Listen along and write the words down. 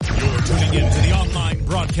Tuning in to the online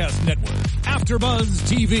broadcast network, AfterBuzz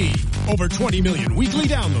TV. Over 20 million weekly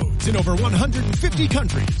downloads in over 150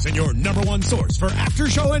 countries, and your number one source for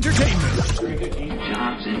after-show entertainment.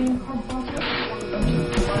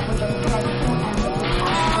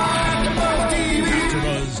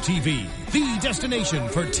 AfterBuzz TV, the destination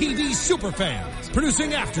for TV superfans,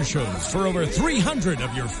 producing after-shows for over 300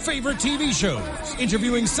 of your favorite TV shows,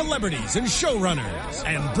 interviewing celebrities and showrunners,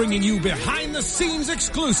 and bringing you behind-the-scenes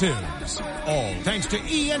exclusives. All thanks to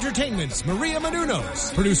E! Entertainment's Maria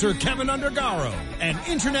Menounos, producer Kevin Undergaro, and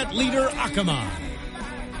internet leader Akamai.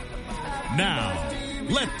 Now,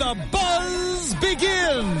 let the buzz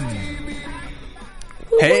begin!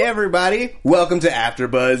 Hey everybody, welcome to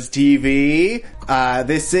AfterBuzz TV.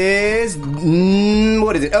 This is,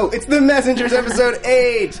 what is it? Oh, it's The Messengers episode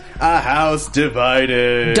 8, A House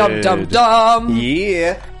Divided. Dum dum dum.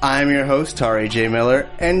 Yeah, I'm your host, Tari J. Miller,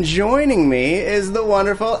 and joining me is the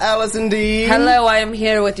wonderful Allison D. Hello, I am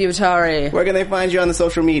here with you, Tari. Where can they find you on the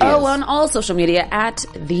social media? Oh, on all social media, at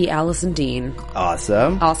the Allison Dean.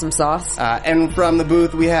 Awesome. Awesome sauce. And from the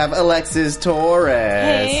booth, we have Alexis Torres.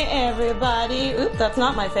 Hey everybody. Oop, that's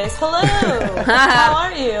not my face. Hello. How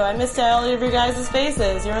are you? I missed all of your guys'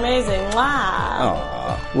 faces. You're amazing.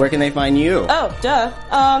 Wow. Aww. Where can they find you? Oh, duh.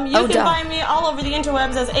 You can find me all over the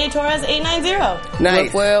interwebs as atorres890.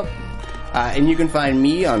 Nice. Well. And you can find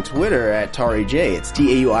me on Twitter at TariJ. It's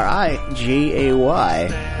TAURIJAY.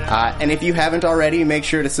 And if you haven't already, make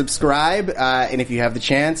sure to subscribe. And if you have the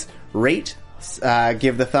chance, rate,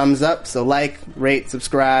 give the thumbs up. So like, rate,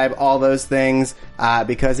 subscribe, all those things,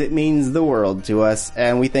 because it means the world to us.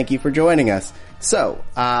 And we thank you for joining us. So,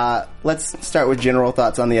 let's start with general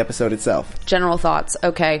thoughts on the episode itself. General thoughts.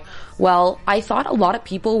 Okay. Well, I thought a lot of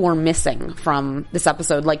people were missing from this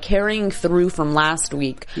episode, like carrying through from last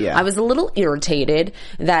week. Yeah. I was a little irritated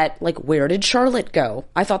that, like, where did Charlotte go?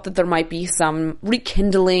 I thought that there might be some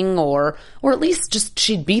rekindling or at least just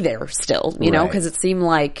she'd be there still, you know, because it seemed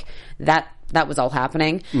like that was all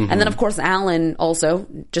happening. Mm-hmm. And then, of course, Alan also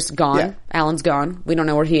just gone. Yeah. Alan's gone. We don't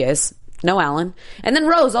know where he is. No Alan. And then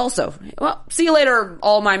Rose also. Well, see you later,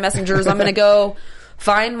 all my messengers. I'm gonna go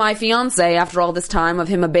find my fiancé after all this time of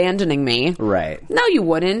him abandoning me. Right. No, you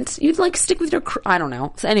wouldn't. You'd, like, stick with your I don't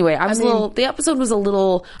know. So anyway, the episode was a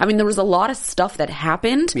little, there was a lot of stuff that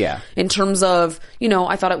happened. Yeah. In terms of,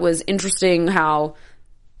 I thought it was interesting how,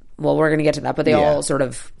 well, we're gonna get to that, but they all sort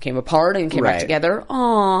of came apart and came back together.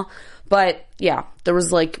 Aww. But, yeah, there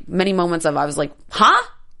was, like, many moments of, I was like, huh?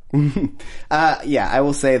 Yeah, I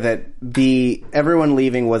will say that everyone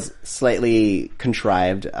leaving was slightly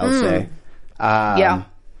contrived, I'll say. Yeah.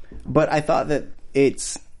 But I thought that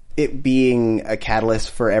it being a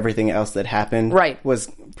catalyst for everything else that happened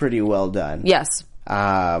was pretty well done. Yes.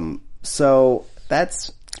 So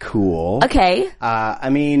that's cool. Okay.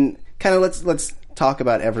 Kind of let's talk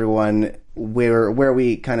about everyone where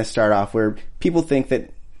we kind of start off, where people think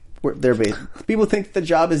that people think the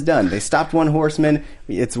job is done. They stopped one horseman.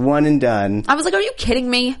 It's one and done. I was like, are you kidding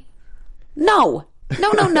me? No.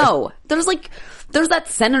 There's that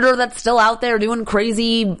senator that's still out there doing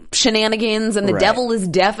crazy shenanigans, and the devil is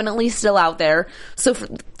definitely still out there. So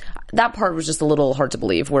that part was just a little hard to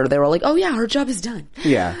believe, where they were like, oh yeah, her job is done.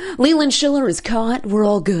 Yeah. Leland Schiller is caught. We're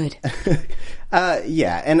all good.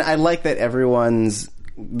 Yeah. And I like that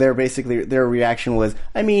their reaction was,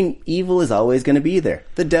 evil is always going to be there.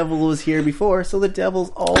 The devil was here before, so the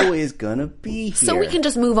devil's always going to be here. So we can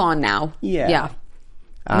just move on now. Yeah.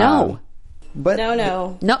 No. But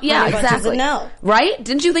No, yeah, exactly. No. Right?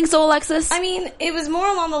 Didn't you think so, Alexis? It was more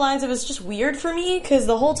along the lines, it was just weird for me, because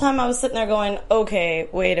the whole time I was sitting there going, okay,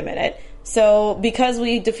 wait a minute. So, because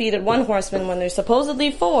we defeated one horseman when there's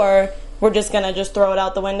supposedly 4, we're just gonna just throw it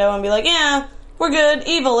out the window and be like, yeah, we're good,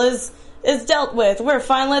 evil is dealt with, we're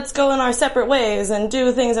fine, let's go in our separate ways and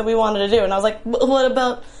do things that we wanted to do. And I was like,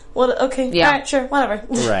 okay, alright, sure, whatever.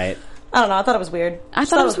 Right. I don't know, I thought it was weird. I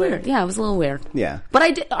thought it was weird. Yeah, it was a little weird. Yeah.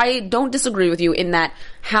 But I don't disagree with you in that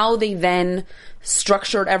how they then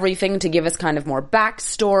structured everything to give us kind of more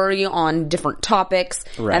backstory on different topics.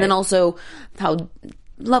 Right. And then also how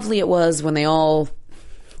lovely it was when they all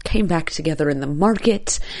came back together in the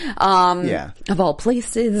market, of all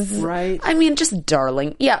places. Right. Just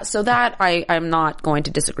darling. Yeah, so that, I'm not going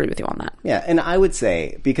to disagree with you on that. Yeah, and I would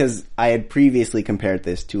say, because I had previously compared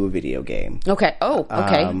this to a video game. Okay. Oh,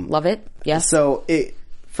 okay. Love it. Yes. So,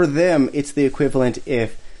 for them, it's the equivalent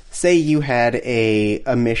if say you had a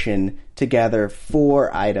mission to gather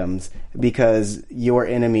 4 items because your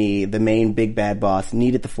enemy, the main big bad boss,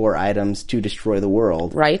 needed the 4 items to destroy the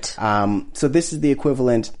world. Right. So this is the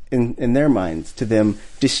equivalent in their minds to them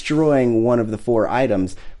destroying one of the 4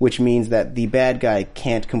 items, which means that the bad guy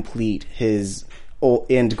can't complete his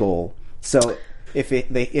end goal. So if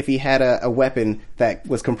he had a weapon that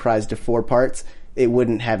was comprised of 4 parts, it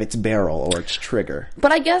wouldn't have its barrel or its trigger.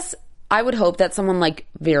 But I guess I would hope that someone like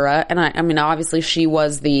Vera, and I mean, obviously she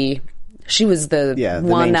was the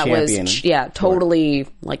one that was, totally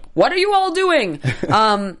like, what are you all doing?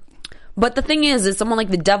 But the thing is someone like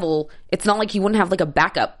the Devil, it's not like he wouldn't have like a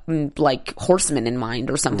backup, like horseman in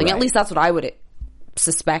mind or something. Right. At least that's what I would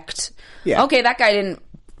suspect. Yeah. Okay, that guy didn't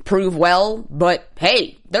prove well, but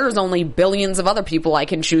hey, there's only billions of other people I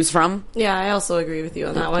can choose from. Yeah, I also agree with you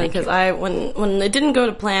on that one, because when it didn't go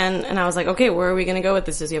to plan, and I was like, okay, where are we going to go with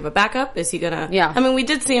this? Does he have a backup? Is he gonna? Yeah. I mean, we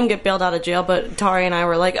did see him get bailed out of jail, but Tari and I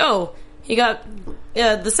were like, oh, he got.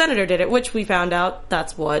 The senator did it, which we found out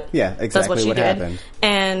that's what. Yeah, exactly. That's what she did. Happened.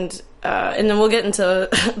 And then we'll get into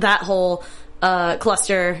that whole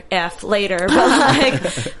cluster F later,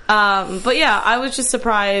 but yeah, I was just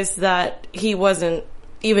surprised that he wasn't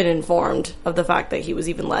even informed of the fact that he was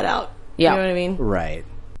even let out. Yeah. You know what I mean? Right.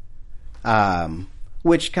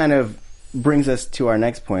 Which kind of brings us to our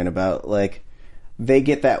next point about, like, they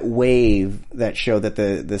get that wave that showed that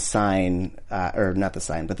the sign, or not the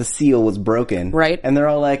sign, but the seal was broken. Right. And they're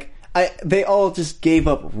all like, they all just gave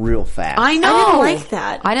up real fast. I know. I didn't like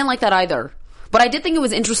that. I didn't like that either. But I did think it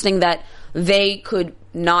was interesting that they could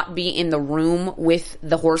not be in the room with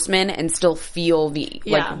the horsemen and still feel the,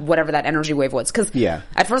 like, whatever that energy wave was. Because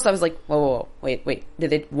at first I was like, whoa, wait,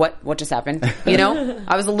 what just happened? You know?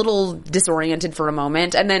 I was a little disoriented for a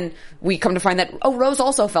moment. And then we come to find that, Rose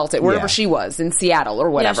also felt it wherever she was, in Seattle or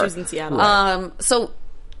whatever. Yeah, she was in Seattle.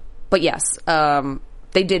 But yes,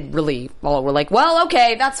 they did really, all were like, well,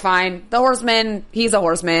 okay, that's fine. The horseman, he's a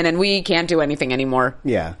horseman, and we can't do anything anymore.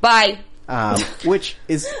 Yeah. Bye. Which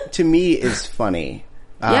is, to me, is funny.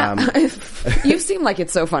 You seem like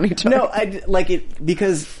it's so funny to me. No, I like it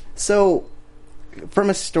because, so, from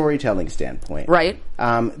a storytelling standpoint, right?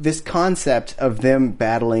 This concept of them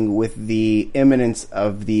battling with the imminence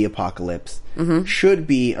of the apocalypse should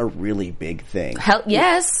be a really big thing. Hell,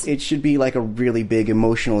 yes. It should be like a really big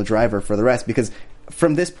emotional driver for the rest, because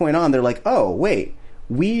from this point on, they're like, oh, wait.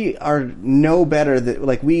 We are no better than,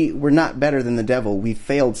 like, we're not better than the Devil. We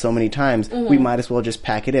failed so many times. We might as well just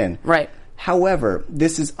pack it in. Right. However,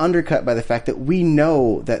 this is undercut by the fact that we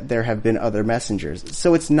know that there have been other messengers.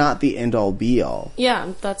 So it's not the end-all be-all.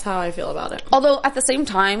 Yeah, that's how I feel about it. Although, at the same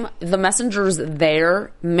time, the messengers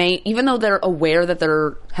there even though they're aware that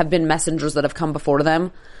there have been messengers that have come before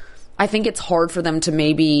them, I think it's hard for them to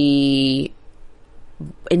maybe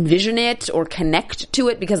envision it or connect to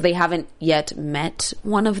it because they haven't yet met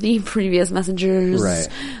one of the previous messengers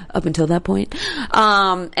up until that point.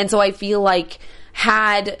 And so I feel like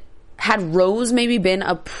had Rose maybe been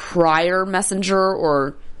a prior messenger,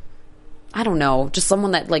 or I don't know, just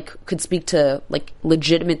someone that like could speak to like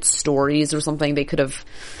legitimate stories or something, they could have.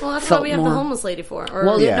 Well, that's what we have the homeless lady for.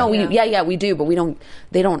 We do, but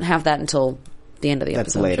they don't have that until the end of the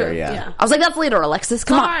episode. That's later, yeah. I was like, that's later, Alexis.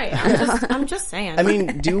 Come on. I'm just saying. I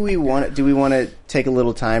mean, do we want to take a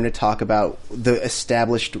little time to talk about the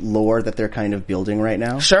established lore that they're kind of building right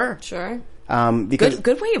now? Sure. Because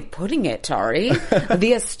good way of putting it, Tari.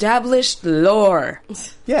 The established lore.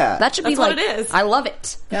 Yeah. That should be That's like, what it is. I love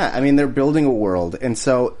it. Yeah, I mean, they're building a world. And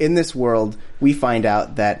so in this world, we find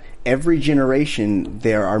out that every generation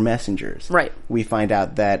there are messengers. Right. We find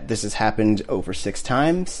out that this has happened over 6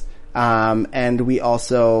 times. And we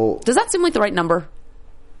also... Does that seem like the right number?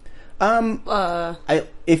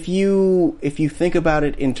 If you think about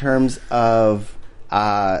it in terms of...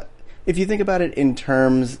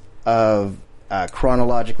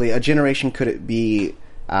 chronologically, a generation could be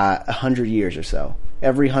 100 years or so.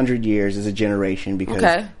 Every 100 years is a generation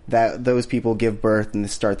because those people give birth and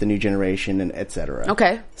start the new generation, and etc.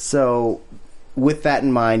 Okay. So, with that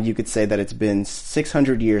in mind, you could say that it's been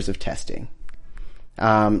 600 years of testing.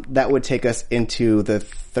 That would take us into the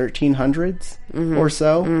 1300s or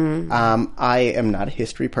so. I am not a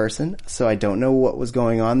history person, so I don't know what was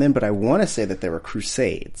going on then, but I want to say that there were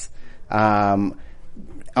crusades.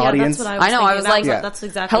 Audience, that's what I was I was like, that's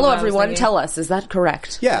exactly. Hello, what everyone. I was tell us, is that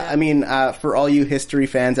correct? Yeah, I mean, for all you history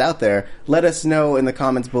fans out there, let us know in the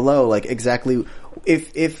comments below, like, exactly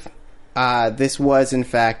if this was in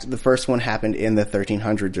fact the first one happened in the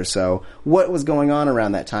 1300s or so. What was going on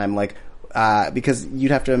around that time? Like, because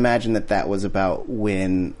you'd have to imagine that was about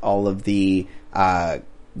when all of the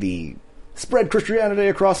spread Christianity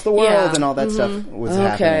across the world and all that stuff was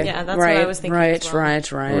happening. Yeah, that's what I was thinking as well.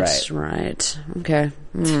 Right. Okay.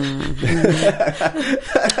 Okay.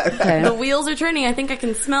 The wheels are turning. I think I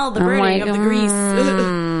can smell the burning of the grease.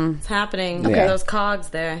 It's happening. Okay. Those cogs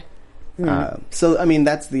there. So, I mean,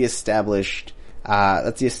 that's the established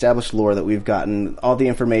lore that we've gotten. All the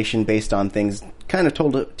information based on things kind of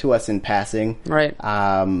told to us in passing. Right.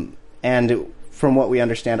 And from what we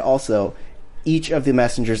understand, also, each of the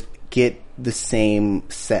messengers get the same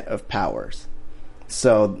set of powers.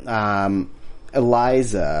 So,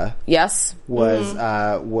 Eliza, was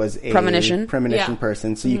a premonition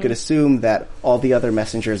person. So you could assume that all the other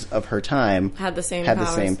messengers of her time had the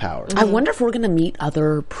same powers. I wonder if we're going to meet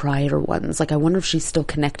other prior ones. Like, I wonder if she's still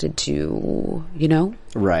connected to,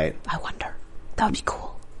 Right. I wonder. That would be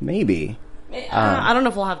cool. Maybe. I don't know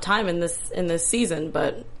if we'll have time in this season,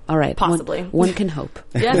 but all right, possibly. One can hope.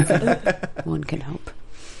 Yeah, one can hope.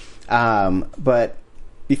 But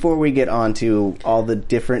before we get on to all the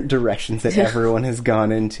different directions that everyone has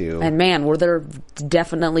gone into, and man, were there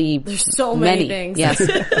definitely there's so many things. Yes.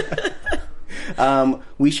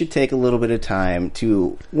 We should take a little bit of time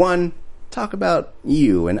to talk about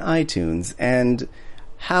you and iTunes and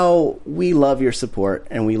how we love your support,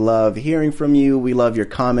 and we love hearing from you. We love your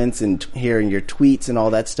comments and hearing your tweets and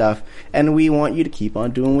all that stuff, and we want you to keep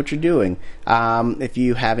on doing what you're doing. If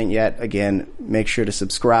you haven't yet, again, make sure to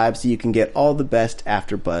subscribe so you can get all the best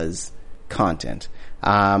AfterBuzz content.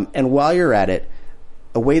 And while you're at it,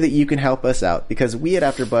 a way that you can help us out, because we at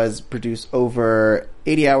AfterBuzz produce over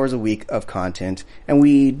 80 hours a week of content, and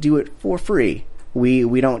we do it for free.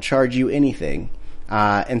 We don't charge you anything.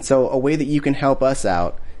 And so a way that you can help us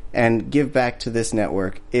out and give back to this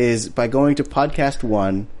network is by going to Podcast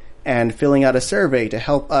One and filling out a survey to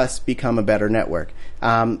help us become a better network.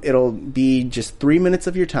 It'll be just 3 minutes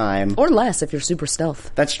of your time. Or less if you're super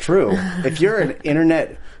stealth. That's true. If you're an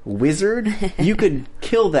internet wizard, you could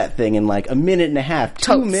kill that thing in like a minute and a half,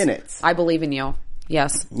 2 minutes. I believe in you.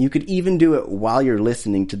 Yes. You could even do it while you're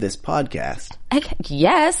listening to this podcast.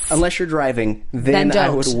 Yes. Unless you're driving, then I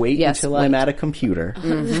would wait until I'm at a computer.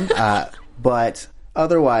 Mm-hmm. But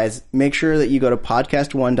otherwise, make sure that you go to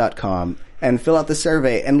podcastone.com and fill out the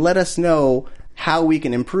survey and let us know how we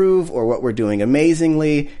can improve or what we're doing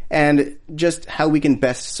amazingly and just how we can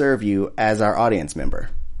best serve you as our audience member.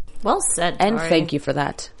 Well said, and Tari. thank you for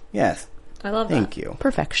that. Yes. I love that. Thank you.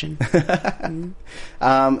 Perfection.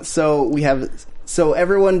 So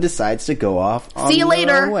everyone decides to go off on See you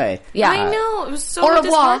later. their own way. Yeah. I know. It was so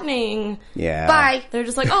disheartening. Yeah. Bye. They're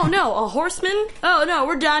just like, oh no, a horseman? Oh no,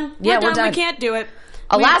 we're done. We're done. We can't do it.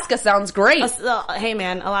 Alaska sounds great. Hey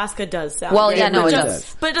man, Alaska does sound great. Yeah, no, it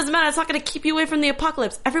does. But it doesn't matter. It's not going to keep you away from the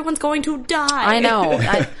apocalypse. Everyone's going to die. I know.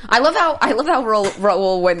 I love how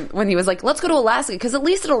Raul when he was like, let's go to Alaska, because at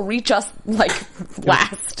least it'll reach us like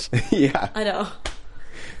last. Yeah. I know.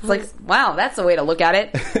 It's like, wow, that's a way to look at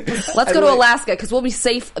it. Let's go to Alaska because we'll be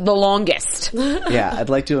safe the longest. Yeah, I'd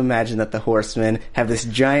like to imagine that the horsemen have this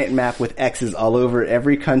giant map with X's all over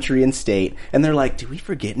every country and state, and they're like, did we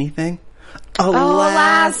forget anything?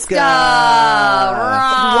 Alaska!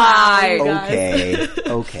 Right.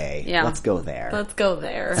 Okay. Yeah. Let's go there. Let's go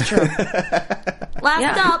there. That's true.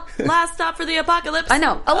 Last stop for the apocalypse. I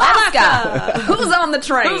know. Alaska! Who's on the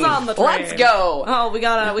train? Who's on the train? Let's go. Oh, we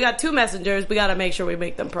got two messengers. We gotta make sure we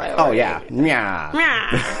make them priority. Oh, yeah.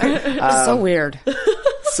 Yeah. So weird.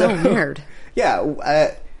 So weird.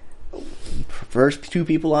 Yeah. First two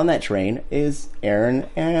people on that train is Aaron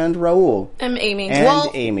and Raul. And Amy.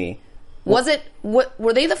 Amy. Was it?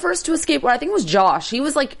 Were they the first to escape? Well, I think it was Josh. He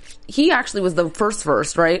was like, he actually was the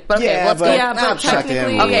first, right? But okay, let's go. Yeah, but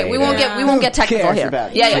technically, we won't get technical here.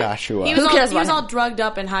 Joshua. Who cares? He was all drugged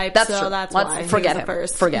up and hyped. That's true. That's why. Let's forget him.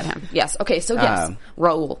 Forget him. Yes. Okay. So yes,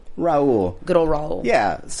 Raul. Good old Raul.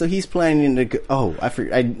 Yeah. So he's planning to go. Oh,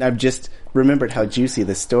 I've just remembered how juicy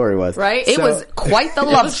this story was. Right. It was quite the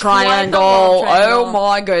love triangle. Oh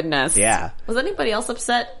my goodness. Yeah. Was anybody else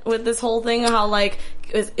upset with this whole thing? How like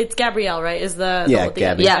it's Gabrielle, right? Is the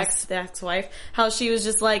ex-wife? How she was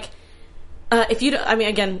just like, if you don't, I mean,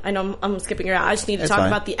 again, I know I'm skipping around. I just need to talk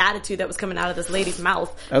about the attitude that was coming out of this lady's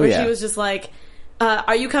mouth, where she was just like,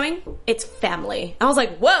 are you coming? It's family. I was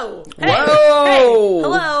like, whoa, hey,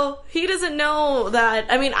 hello. He doesn't know that.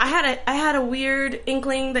 I mean, I had a weird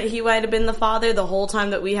inkling that he might have been the father the whole time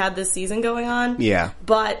that we had this season going on. Yeah.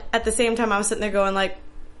 But at the same time, I was sitting there going like,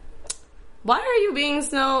 why are you being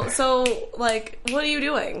so like, what are you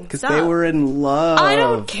doing? Because they were in love. I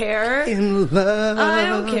don't care. In love. I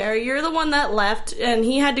don't care. You're the one that left, and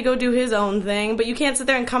he had to go do his own thing, but you can't sit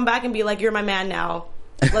there and come back and be like, you're my man now.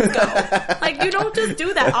 Let's go. Like, you don't just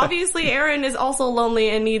do that. Obviously, Erin is also lonely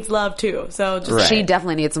and needs love too. So just Right. She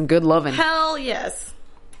definitely needs some good loving. hell yes.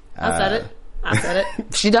 I said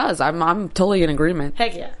it. She does. I'm totally in agreement.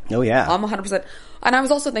 Heck yeah. Oh yeah. I'm 100%. And I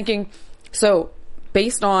was also thinking, so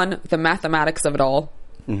based on the mathematics of it all,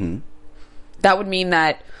 that would mean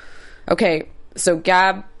that, okay, so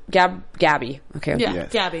Gabby, okay, Yeah,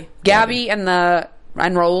 Yes. Gabby.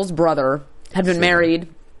 and Raul's brother had been married,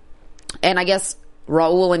 and I guess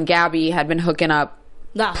Raul and Gabby had been hooking up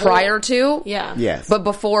That whole- prior to, Yeah. Yes. but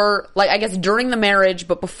before, like, I guess during the marriage,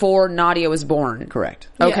 but before Nadia was born. Correct.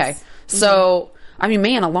 Okay. Yes. So, I mean,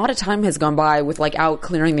 man, a lot of time has gone by without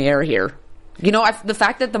clearing the air here. You know, the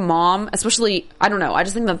fact that the mom, especially, I don't know, I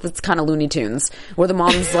just think that that's kind of Looney Tunes, where the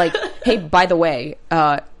mom's like, hey, by the way,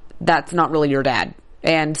 that's not really your dad.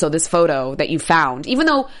 And so this photo that you found, even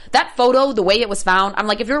though that photo, the way it was found, I'm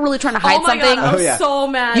like, if you're really trying to hide Oh my something, God, I was yeah. so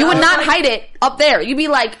mad. you I would was not like, hide it up there. You'd be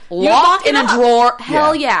like you'd locked lock in it a up. drawer.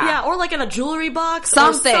 Hell yeah. Yeah, or like in a jewelry box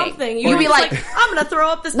Something. or something. You'd You'd be be like- like, I'm going to throw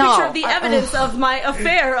up this No. picture of the evidence of my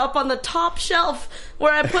affair up on the top shelf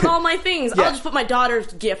where I put all my things. Yeah. I'll just put my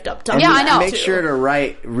daughter's gift up top. Yeah, I know. Make sure to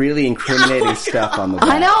write really incriminating stuff on the back.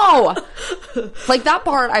 I know. Like that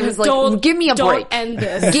part, I was like, give me a don't break. end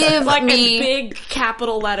this. Give like me- in big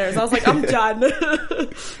capital letters. I was like, I'm done.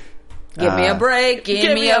 Give me a break.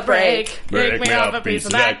 Give me a break. Break me off a piece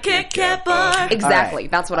of that Kit Kat bar. Exactly.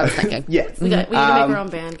 Right. That's what I was thinking. Yes. We need to make our own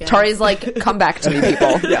band, guys. Tari's like, come back to me,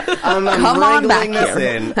 people. Yeah. I'm Come on back wrangling this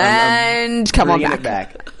here. in. And come on bringing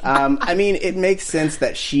back. it back. I mean, it makes sense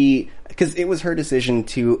that because it was her decision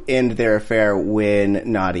to end their affair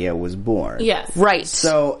when Nadia was born. Yes. Right.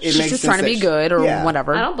 So it She's makes just sense trying to that be good or yeah.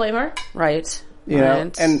 whatever. I don't blame her. Right. You know,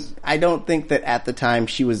 Right. and I don't think that at the time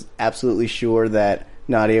she was absolutely sure that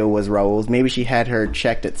Nadia was Raul's. Maybe she had her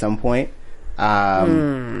checked at some point.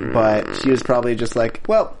 But she was probably just like,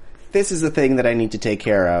 well, this is the thing that I need to take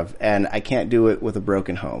care of, and I can't do it with a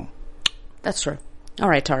broken home. That's true. All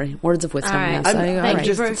right, Tari. Words of wisdom. All right. Yes. I'm- All I'm right.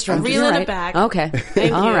 just- For I'm just reeling right. it back. Okay.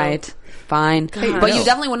 Thank All you. right. Fine. But no. you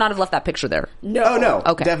definitely would not have left that picture there. No. Oh, no.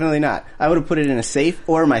 Okay. Definitely not. I would have put it in a safe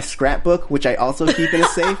or my scrapbook, which I also keep in a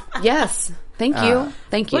safe. Yes. Thank you.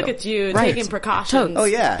 Thank you. Look at you Right. taking precautions. Oh,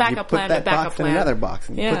 yeah. Backup you put plan that to backup box plan. in another box,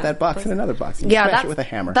 and you Yeah. put that box in another box, and you Yeah, smash that it with a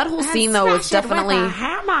hammer. That whole scene though was definitely.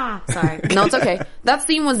 hammer. Sorry. No, it's okay. That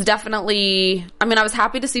scene was definitely. I mean, I was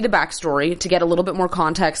happy to see the backstory to get a little bit more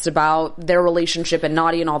context about their relationship and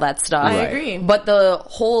Nadia and all that stuff. I Right. agree. But the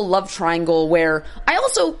whole love triangle where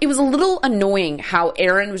it was a little annoying how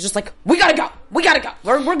Erin was just like, we gotta go. We're going.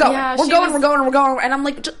 Yeah, we're she going. was- And I'm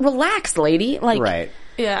like, just relax, lady. Like, Right.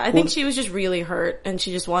 Yeah, I think she was just really hurt, and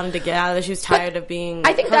she just wanted to get out of it. She was tired of being.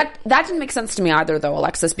 I think hurt. that didn't make sense to me either, though,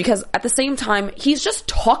 Alexis, because at the same time, he's just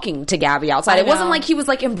talking to Gabby outside. I It wasn't know. like he was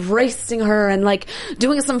like embracing her and like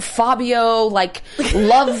doing some Fabio like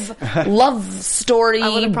love story I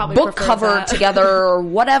would've probably book preferred cover that. together or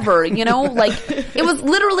whatever, you know? Like it was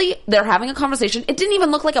literally they're having a conversation. It didn't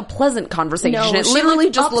even look like a pleasant conversation. No, it she literally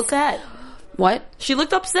looked just upset. looked what? She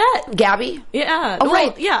looked upset. Gabby? Yeah. Oh, well,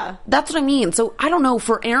 right. Yeah. That's what I mean. So I don't know.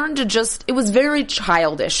 For Erin to it was very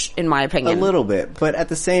childish, in my A opinion. little bit, but at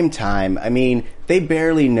the same time, I mean, they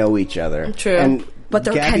barely know each other. True. And But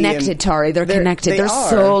they're Gabby connected, and- Tari. They're connected. they They're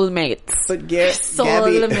are. soulmates. But Gabby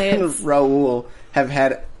and Soulmates. Raul have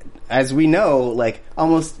had, as we know, like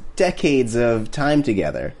almost decades of time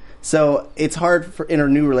together. So it's hard in a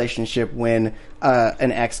new relationship when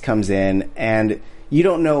an ex comes in and you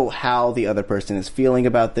don't know how the other person is feeling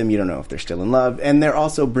about them. You don't know if they're still in love. And they're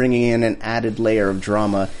also bringing in an added layer of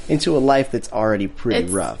drama into a life that's already pretty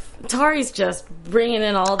rough. Tari's just bringing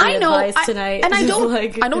in all the I know, advice tonight. and I don't.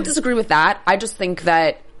 Like, I don't disagree with that. I just think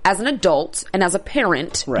that as an adult and as a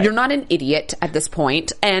parent, Right. you're not an idiot at this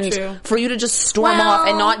point, and True. for you to just storm Well- off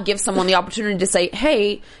and not give someone the opportunity to say,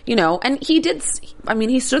 "Hey," you know, and he did. I mean,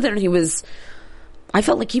 he stood there and he was. I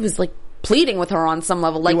felt like he was like pleading with her on some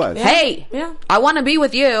level, like, was. "Hey, Yeah. I want to be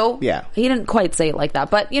with you." Yeah. He didn't quite say it like that,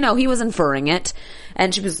 but you know, he was inferring it,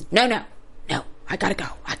 and she was, "No, I gotta go.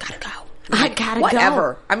 I gotta go." I gotta go.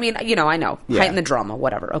 Whatever. I mean, you know, I know. Yeah. Heighten the drama.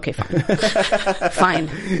 Whatever. Okay, fine. Fine.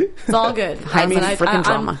 it's all good. I mean, freaking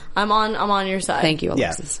drama. I'm on your side. Thank you,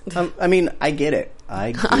 Yeah. Alexis. I mean, I get it.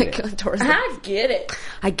 I get it. Doris, I get it.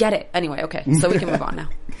 I get it. Anyway, okay. So we can move on now.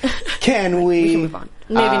 Can we? We can move on.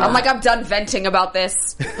 Maybe not. I'm like, I'm done venting about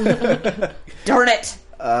this. Darn it.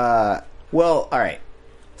 Well, all right.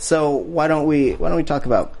 So why don't we talk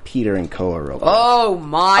about Peter and Koa real quick? Oh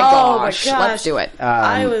my Oh my gosh. gosh. Let's do it.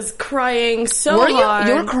 I was crying so Were you? hard.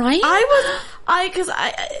 You were crying? I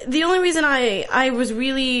The only reason I was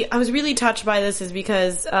really touched by this is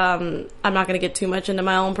because I'm not going to get too much into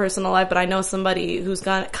my own personal life, but I know somebody who's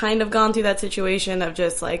gone through that situation of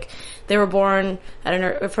just like they were born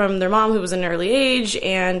from their mom who was an early age,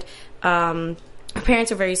 and her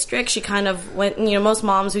parents are very strict. She kind of went, most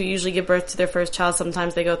moms who usually give birth to their first child,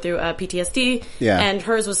 sometimes they go through PTSD. Yeah. And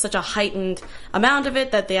hers was such a heightened amount of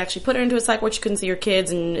it that they actually put her into a psych ward. She couldn't see her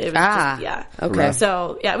kids, and it was Okay. Rough.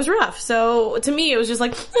 So, yeah, it was rough. So, to me, it was just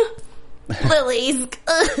like, Lily's.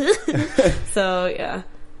 So, yeah.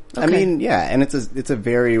 Okay. I mean, yeah, and it's a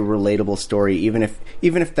very relatable story, even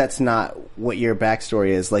if that's not what your backstory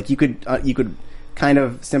is. Like, you could kind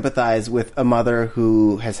of sympathize with a mother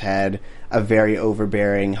who has had a very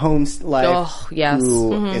overbearing home life,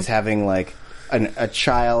 who is having like a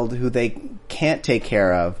child who they can't take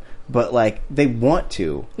care of, but like they want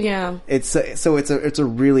to. Yeah. It's a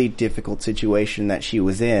really difficult situation that she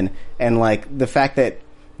was in, and like the fact that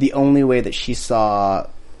the only way that she saw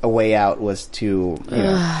a way out was to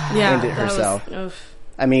end it herself.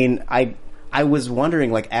 I mean, I was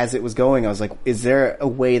wondering, like, as it was going, I was like, is there a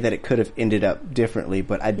way that it could have ended up differently?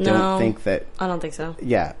 But I don't think that... I don't think so.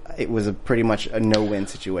 Yeah, it was pretty much a no-win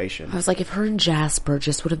situation. I was like, if her and Jasper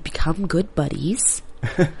just would have become good buddies.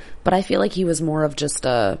 But I feel like he was more of just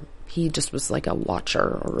he just was like a watcher.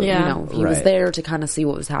 Or, he was there to kind of see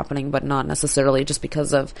what was happening, but not necessarily just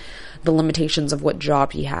because of the limitations of what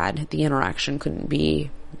job he had. The interaction couldn't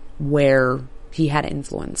be where... he had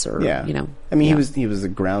influence, or I mean, he was a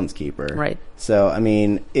groundskeeper, right? So I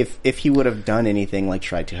mean, if he would have done anything like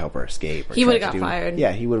tried to help her escape, or he would have got fired.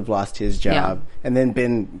 Yeah, he would have lost his job and then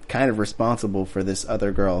been kind of responsible for this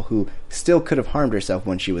other girl who still could have harmed herself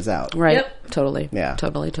when she was out. Right? Yep. Totally. Yeah.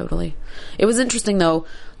 Totally. It was interesting though.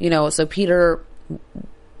 So Peter,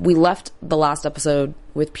 we left the last episode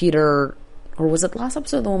with Peter, or was it the last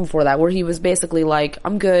episode or the one before that, where he was basically like,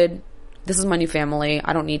 "I'm good. This is my new family.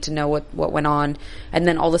 I don't need to know what went on." And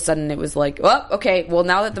then all of a sudden it was like, oh, okay, well,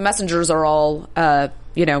 now that the messengers are all,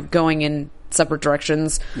 going in separate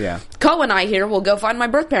directions, Co and I here will go find my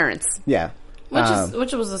birth parents. Yeah. I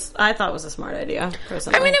thought was a smart idea,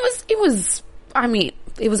 personally. I mean,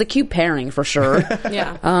 it was a cute pairing for sure.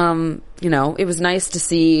 Yeah. It was nice to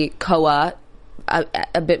see Koa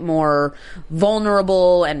a bit more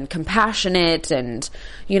vulnerable and compassionate, and,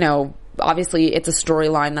 obviously it's a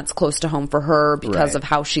storyline that's close to home for her because of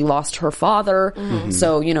how she lost her father. Mm-hmm.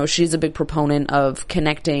 So, she's a big proponent of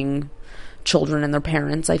connecting children and their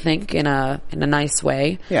parents, I think, in a nice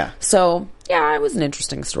way. Yeah. So, yeah, it was an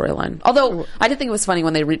interesting storyline. Although, I did think it was funny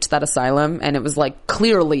when they reached that asylum and it was like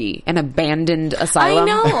clearly an abandoned asylum. I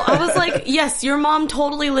know. I was like, yes, your mom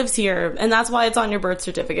totally lives here, and that's why it's on your birth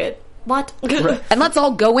certificate. What? And let's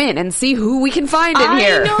all go in and see who we can find in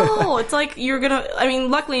here. I know. It's like you're gonna... I mean,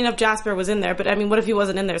 luckily enough, Jasper was in there, but I mean, what if he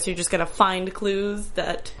wasn't in there? So you're just gonna find clues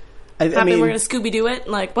that happen? I mean, we're gonna Scooby-Doo it?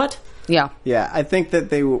 Like, what? Yeah. Yeah, I think that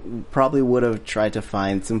they probably would have tried to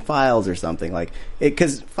find some files or something. Like,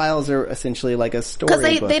 because files are essentially like a story.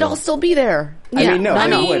 Because they'd all still be there. I mean, no,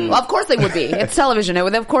 wouldn't. Of course they would be. It's television.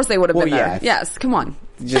 Of course they would have been there. Yes, come on.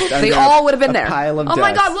 They all would have been there. Pile of dust.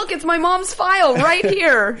 My God, look, it's my mom's file right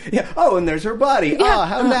here. Yeah. Oh, and there's her body. Yeah. Oh,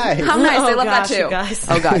 how nice. How nice. They love that too. Guys.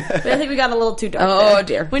 Oh, God. I think we got a little too dark. Oh,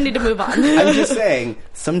 dear. We need to move on. I'm just saying,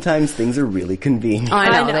 sometimes things are really convenient.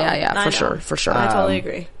 I know. For sure. I totally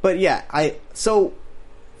agree. But yeah,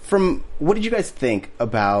 what did you guys think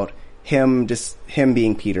about him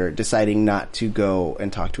being Peter, deciding not to go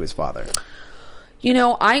and talk to his father?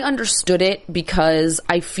 I understood it because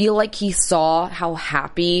I feel like he saw how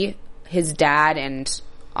happy his dad and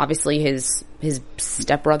obviously his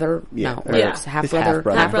stepbrother,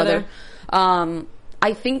 half-brother.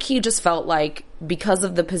 I think he just felt like because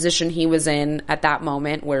of the position he was in at that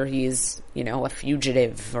moment where he's, a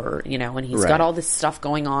fugitive or, and he's got all this stuff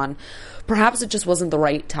going on, perhaps it just wasn't the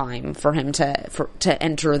right time for him to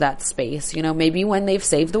enter that space. Maybe when they've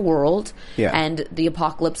saved the world and the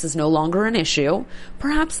apocalypse is no longer an issue,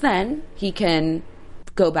 perhaps then he can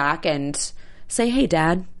go back and say, "Hey,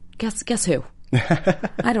 Dad, guess who?"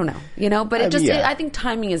 I don't know, but I think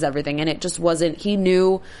timing is everything, and it just wasn't. He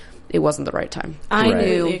knew it wasn't the right time. I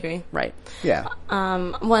completely agree. Right. Yeah.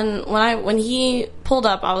 When he pulled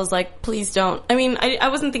up, I was like, please don't. I mean, I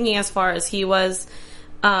wasn't thinking as far as he was.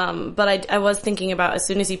 But I was thinking about as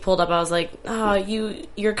soon as he pulled up, I was like, oh,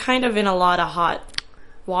 you're kind of in a lot of hot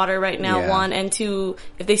water right now, one. And two,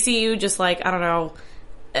 if they see you just like, I don't know,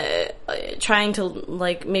 trying to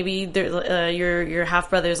like, maybe your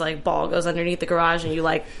half-brother's like ball goes underneath the garage and you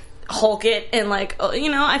like Hulk it and like,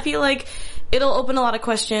 I feel like it'll open a lot of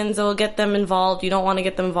questions. It'll get them involved. You don't want to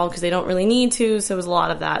get them involved because they don't really need to. So it was a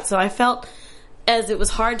lot of that. So I felt as it was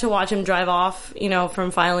hard to watch him drive off,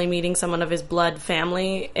 from finally meeting someone of his blood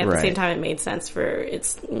family, at the same time it made sense for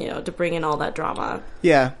to bring in all that drama.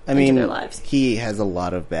 Yeah, into their lives. He has a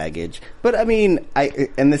lot of baggage. But I mean,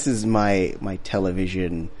 and this is my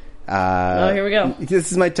television. Here we go.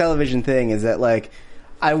 This is my television thing. Is that like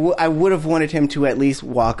I would have wanted him to at least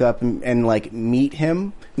walk up and like meet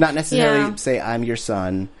him, not necessarily say I'm your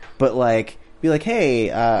son, but like. Be like,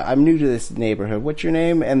 hey, I'm new to this neighborhood. What's your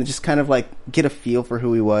name? And just kind of like get a feel for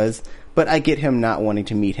who he was. But I get him not wanting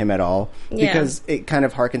to meet him at all because it kind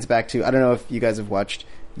of harkens back to, I don't know if you guys have watched,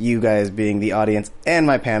 you guys being the audience and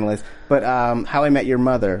my panelists, but How I Met Your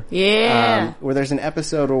Mother. Yeah. Where there's an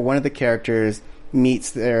episode where one of the characters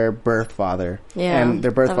meets their birth father. Yeah. And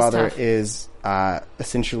their birth father tough. is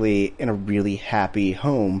essentially in a really happy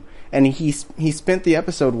home. And he spent the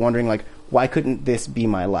episode wondering, like, why couldn't this be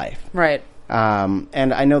my life? Right.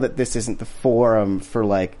 And I know that this isn't the forum for,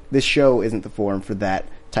 like, this show isn't the forum for that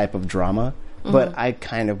type of drama, but I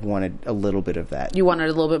kind of wanted a little bit of that. You wanted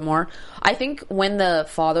a little bit more? I think when the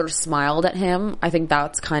father smiled at him, I think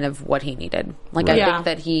that's kind of what he needed. Like, I think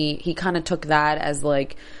that he kind of took that as,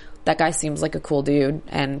 like, that guy seems like a cool dude,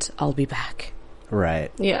 and I'll be back.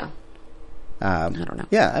 Right. Yeah. I don't know.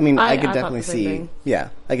 Yeah, I mean, I could thought definitely the same see... thing. Yeah,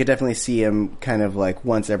 I could definitely see him kind of, like,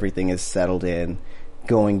 once everything is settled in,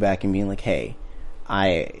 going back and being like, hey,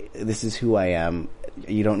 this is who I am.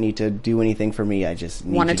 You don't need to do anything for me. I just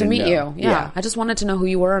wanted to meet know. you. Yeah. I just wanted to know who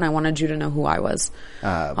you were, and I wanted you to know who I was.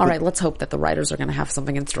 All right, let's hope that the writers are going to have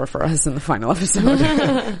something in store for us in the final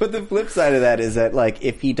episode. But the flip side of that is that, like,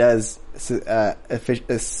 if he does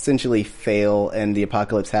essentially fail and the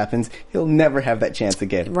apocalypse happens, he'll never have that chance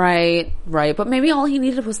again. Right. But maybe all he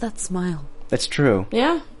needed was that smile. That's true.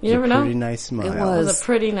 Yeah, you never know. Pretty nice smile. It It was a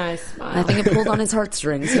pretty nice smile. I think it pulled on his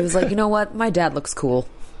heartstrings. He was like, you know what? My dad looks cool.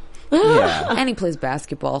 Yeah. And he plays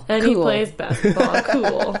basketball. And cool. he plays basketball.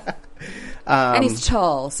 Cool. And he's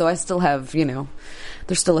tall, so I still have,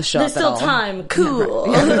 there's still a shot. There's still time.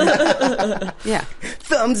 Cool. Yeah.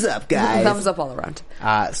 Thumbs up, guys. Thumbs up all around.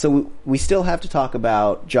 So we still have to talk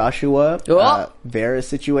about Joshua, Vera's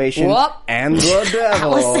situation, and the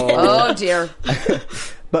devil. Oh, dear.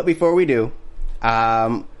 But before we do,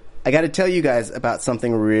 I got to tell you guys about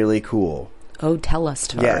something really cool. Oh, tell us,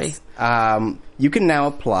 Tari. Yes. You can now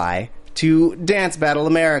apply to Dance Battle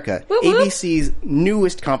America, ABC's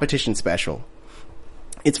newest competition special.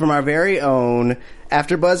 It's from our very own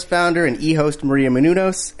AfterBuzz founder and e-host Maria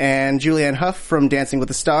Menounos and Julianne Hough from Dancing with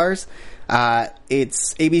the Stars.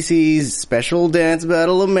 It's ABC's special Dance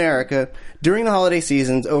Battle America. During the holiday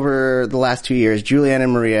seasons over the last 2 years, Julianne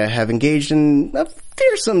and Maria have engaged in a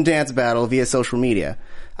fearsome dance battle via social media.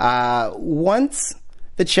 Once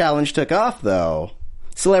the challenge took off, though,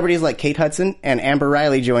 celebrities like Kate Hudson and Amber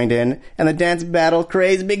Riley joined in, and the dance battle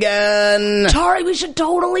craze began. Tari, we should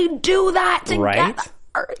totally do that together. Right?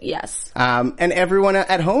 Yes. And everyone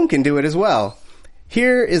at home can do it as well.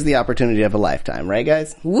 Here is the opportunity of a lifetime, right,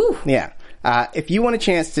 guys? Woo. Yeah. If you want a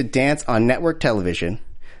chance to dance on network television,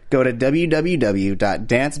 go to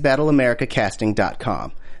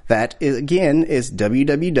www.dancebattleamericacasting.com. That is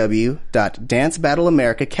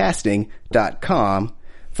www.dancebattleamericacasting.com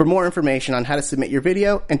for more information on how to submit your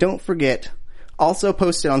video. And don't forget, also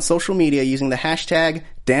post it on social media using the hashtag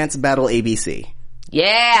DanceBattleABC.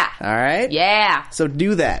 Yeah. All right? Yeah. So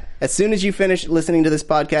do that. As soon as you finish listening to this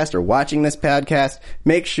podcast or watching this podcast,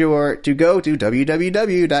 make sure to go to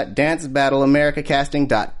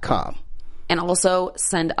www.dancebattleamericacasting.com. And also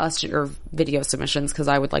send us your video submissions because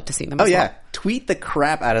I would like to see them as Oh, yeah. well. Tweet the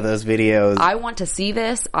crap out of those videos. I want to see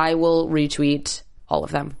this. I will retweet all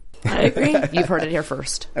of them. I agree. You've heard it here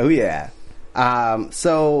first. Oh, yeah.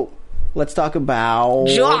 So let's talk about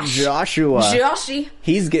Joshua. Joshy.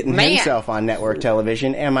 He's getting Man. himself on network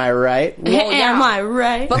television. Am I right? Well, yeah. Am I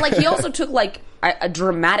right? But, like, he also took, like, a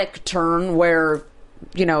dramatic turn where,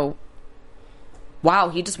 wow,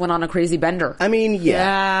 he just went on a crazy bender. I mean,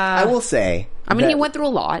 Yeah. I will say. I mean, that- he went through a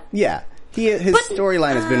lot. Yeah. His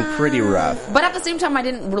storyline has been pretty rough. But at the same time, I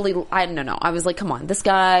didn't really, I don't know. I was like, come on, this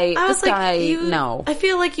guy, no. I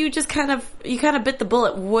feel like you just kind of bit the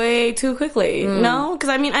bullet way too quickly. No? Because,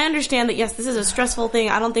 I mean, I understand that, yes, this is a stressful thing.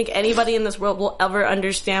 I don't think anybody in this world will ever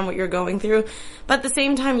understand what you're going through. But at the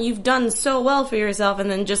same time, you've done so well for yourself, and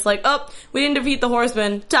then just like, oh, we didn't defeat the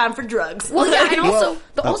horseman. Time for drugs. Well, yeah, and also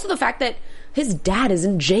the fact that his dad is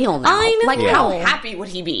in jail now. I know. Like, Yeah. how happy would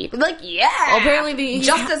he be? Like, yeah. Well, apparently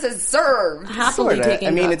justice is served. Happily Sorta. taking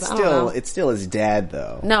I mean, drugs. it's I don't know. still his dad,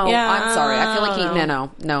 though. No, Yeah, I'm sorry. I feel like I don't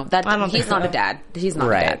know. no. That I don't he's think not so. a dad. He's not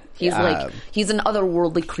Right. a dad. He's like he's an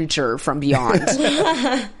otherworldly creature from beyond.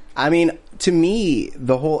 I mean, to me,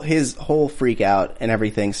 his whole freak out and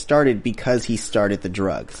everything started because he started the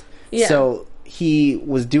drugs. Yeah. So he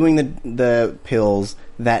was doing the pills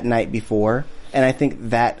that night before, and I think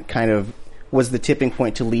that kind of was the tipping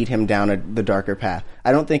point to lead him down the darker path.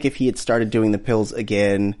 I don't think if he had started doing the pills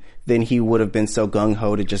again, then he would have been so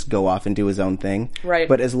gung-ho to just go off and do his own thing. Right.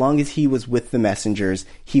 But as long as he was with the messengers,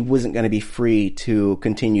 he wasn't going to be free to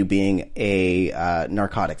continue being a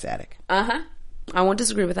narcotics addict. Uh-huh. I won't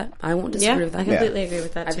disagree with that. I completely agree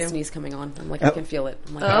with that, I have too. a sneeze coming on. I'm like, I can feel it.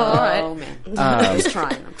 I'm like, all right. man. I'm just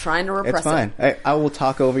trying. I'm trying to repress It's fine. I will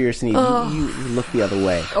talk over your sneeze. You look the other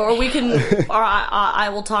way. Or we can, or I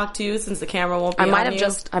will talk too, since the camera won't be I might on have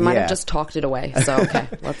you. I might have just talked it away. So, okay.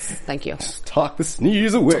 Thank you. Talk the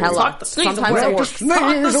sneeze away. Hello. Talk the sneeze Sometimes away. it works. Talk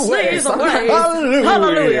the sneeze away.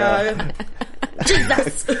 Hallelujah.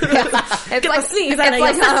 Jesus. Get the sneeze out of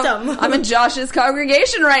your system. I'm in Josh's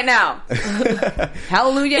congregation right now.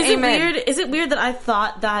 Hallelujah, amen. Is it weird that I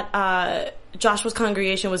thought that Joshua's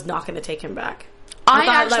congregation was not going to take him back? I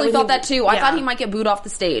actually thought that too. I Yeah. thought he might get booed off the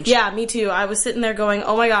stage. Yeah, me too. I was sitting there going,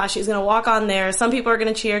 oh my gosh, he's going to walk on there. Some people are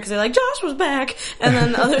going to cheer because they're like, Joshua's back. And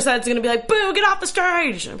then the other side's going to be like, boo, get off the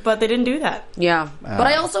stage. But they didn't do that. Yeah. But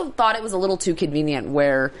I also thought it was a little too convenient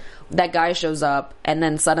where that guy shows up and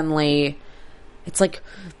then suddenly it's like,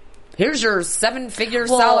 here's your 7-figure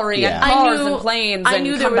salary and cars and planes. I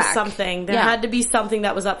knew there was back. something. There had to be something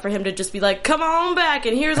that was up for him to just be like, come on back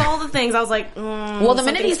and here's all the things. I was like, well, the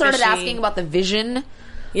minute he started asking about the vision,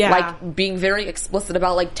 like being very explicit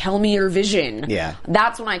about like, tell me your vision. Yeah.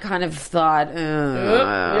 That's when I kind of thought,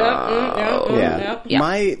 Yeah.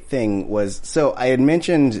 My thing was, so I had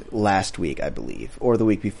mentioned last week, I believe, or the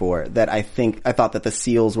week before, that I thought that the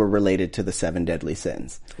seals were related to the 7 deadly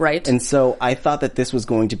sins. Right. And so I thought that this was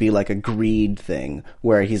going to be like a greed thing,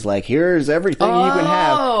 where he's like, here's everything you can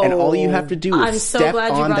have, and all you have to do is step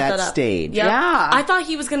on that stage. Yep. Yeah. I thought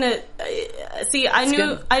he was gonna,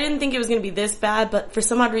 I didn't think it was gonna be this bad, but for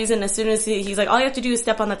some odd reason, as soon as he's like, all you have to do is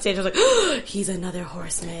step on that stage, I was like, oh, he's another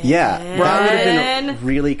horseman. Yeah. That would have been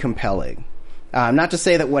really compelling. Not to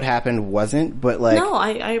say that what happened wasn't, but like... No,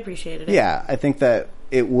 I appreciated it. Yeah, I think that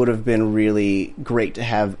it would have been really great to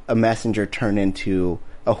have a messenger turn into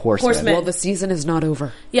a horseman. Well, the season is not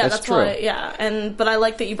over. Yeah, That's true. true. But I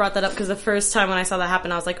like that you brought that up because the first time when I saw that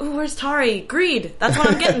happen, I was like, oh, where's Tari? Greed. That's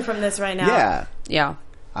what I'm getting from this right now. Yeah. Yeah.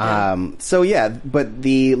 But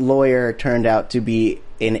the lawyer turned out to be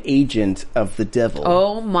an agent of the devil.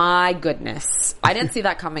 Oh my goodness. I didn't see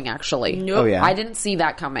that coming, actually. Nope. Oh, yeah. I didn't see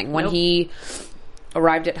that coming. When he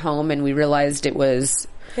arrived at home and we realized it was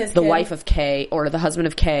His the kid. wife of Kay, or the husband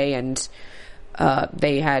of Kay, and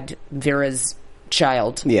they had Vera's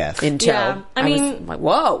child in tow. Yeah. I mean, was like,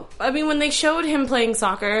 whoa. I mean, when they showed him playing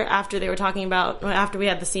soccer after they were talking about, after we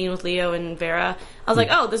had the scene with Leo and Vera, I was like,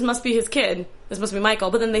 oh, this must be his kid. This must be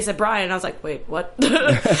Michael. But then they said Brian, and I was like, wait, what? And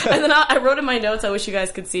then I wrote in my notes, I wish you guys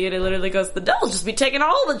could see it. It literally goes, the devil just be taking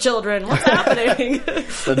all the children. What's happening?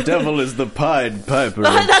 The devil is the Pied Piper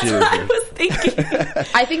of That's children. what I was thinking.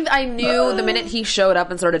 I think I knew the minute he showed up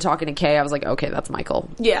and started talking to Kay, I was like, okay, that's Michael.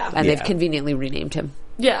 Yeah. And Yeah. they've conveniently renamed him.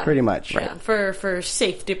 Yeah. Pretty much. Yeah, for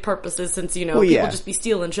safety purposes, since, Well, people yeah. just be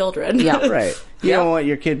stealing children. Yeah. Right. You don't want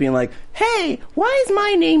your kid being like, hey, why is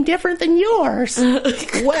my name different than yours?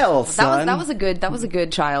 Well, son. That was a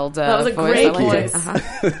good child. That was a voice. great I liked it. voice.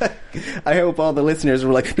 Uh-huh. I hope all the listeners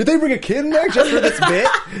were like, did they bring a kid in there just for this bit?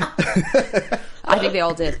 I think they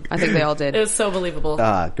all did. It was so believable.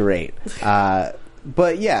 Great.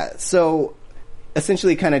 But yeah, so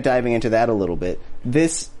essentially kind of diving into that a little bit,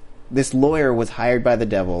 this lawyer was hired by the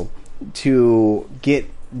devil to get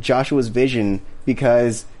Joshua's vision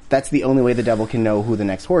because that's the only way the devil can know who the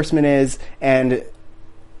next horseman is, and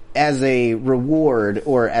as a reward,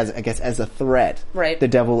 or as a threat, right. the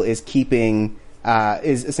devil is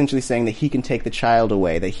is essentially saying that he can take the child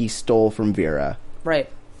away that he stole from Vera, Right.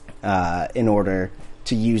 in order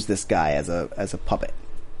to use this guy as a puppet.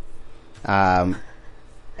 And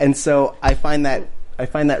so I find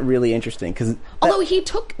that really interesting because although he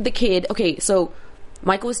took the kid, okay, so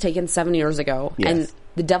Michael was taken 7 years ago, Yes. and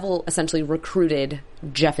the devil essentially recruited,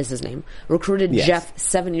 Jeff is his name, Yes. Jeff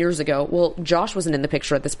 7 years ago. Well, Josh wasn't in the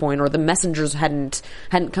picture at this point, or the messengers hadn't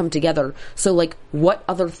come together. So, like, what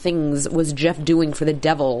other things was Jeff doing for the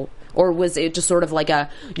devil? Or was it just sort of like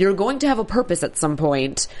you're going to have a purpose at some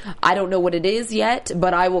point. I don't know what it is yet,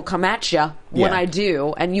 but I will come at you when Yeah. I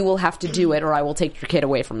do, and you will have to do it, or I will take your kid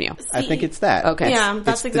away from you. I think it's that. Okay. Yeah, It's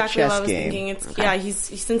that's the exactly what chess I was game. thinking.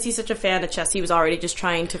 Since he's such a fan of chess, he was already just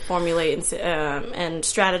trying to formulate and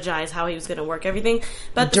strategize how he was going to work everything.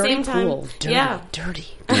 But at the Dirty same time, pool. Dirty. yeah. Dirty.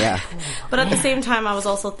 Yeah. But at the same time, I was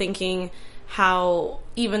also thinking how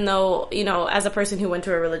even though, as a person who went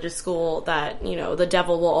to a religious school, that, the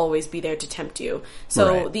devil will always be there to tempt you.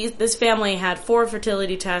 So this family had 4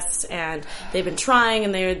 fertility tests, and they've been trying,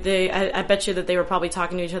 and I bet you that they were probably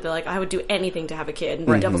talking to each other like, I would do anything to have a kid. And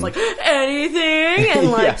the devil's like, anything?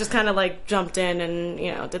 And just kind of jumped in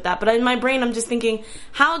and, did that. But in my brain, I'm just thinking,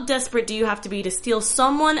 how desperate do you have to be to steal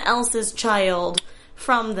someone else's child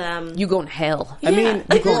from them? You go in hell. I mean,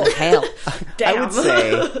 you go in hell. I would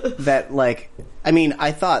say that,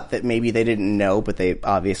 I thought that maybe they didn't know, but they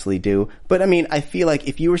obviously do. But, I feel like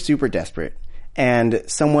if you were super desperate and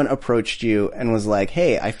someone approached you and was like,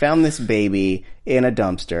 hey, I found this baby in a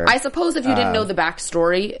dumpster. I suppose if you didn't know the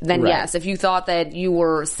backstory, then yes. If you thought that you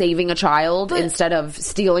were saving a child instead of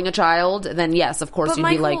stealing a child, then yes, of course you'd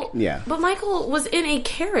be like... Yeah. But Michael was in a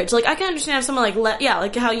carriage. I can understand if someone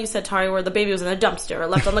like how you said, Tari, where the baby was in a dumpster or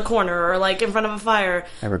left on the corner or in front of a fire.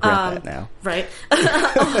 I regret that now. Right.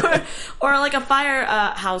 or a fire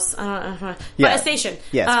house. I don't know. Yeah. A station.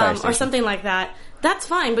 Yes, fire station. Or something like that. That's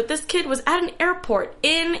fine, but this kid was at an airport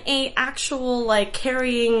in a actual,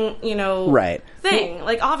 carrying,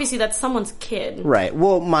 thing. Obviously that's someone's kid. Right.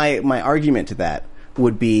 Well, my argument to that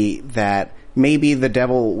would be that maybe the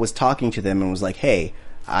devil was talking to them and was like, hey,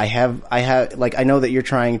 I know that you're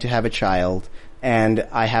trying to have a child, and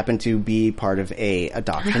I happen to be part of a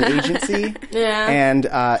adoption agency. Yeah. And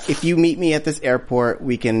if you meet me at this airport,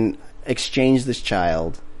 we can exchange this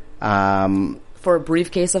child. For a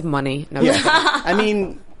briefcase of money. No.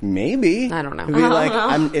 Yeah. Maybe. I don't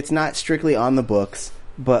know. It's not strictly on the books,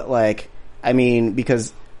 but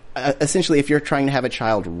because essentially if you're trying to have a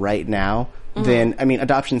child right now, then,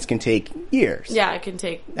 adoptions can take years. Yeah, it can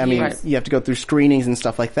take years. You have to go through screenings and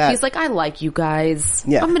stuff like that. He's like, I like you guys.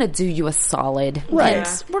 Yeah. I'm going to do you a solid. Right.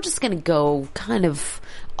 And we're just going to go kind of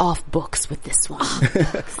off books with this one.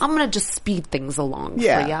 I'm going to just speed things along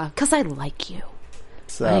for you because I like you.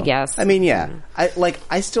 So, I guess.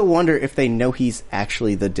 I still wonder if they know he's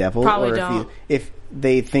actually the devil, Probably or don't. if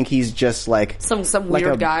they think he's just some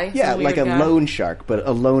weird guy. Yeah, weird a guy. loan shark, but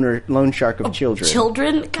a loan shark of children.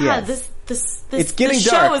 Children? God, Yes. this getting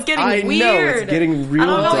show dark. is getting I know, weird. it's getting real I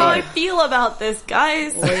don't know how I dark. feel about this,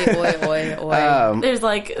 guys. Oi. There's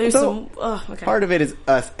some. Oh, okay. Part of it is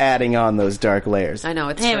us adding on those dark layers. I know,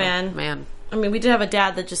 it's Hey, true. Man. We did have a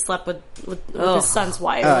dad that just slept with his son's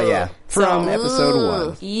wife. Oh, yeah. From episode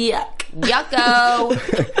 1. Yuck.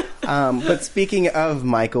 Yucko. But speaking of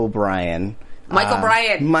Michael Bryan... Michael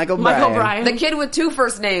Bryan. The kid with 2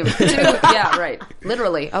 first names. 2, yeah, right.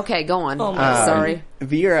 Literally. Okay, go on. Oh my sorry.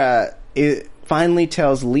 Vera finally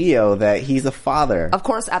tells Leo that he's a father. Of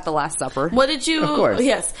course, at the Last Supper. What did you... Of course.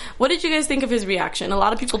 Yes. What did you guys think of his reaction? A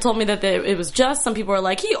lot of people told me that it was just... Some people were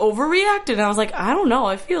like, he overreacted. And I was like, I don't know.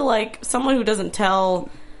 I feel like someone who doesn't tell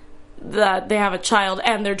that they have a child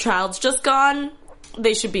and their child's just gone,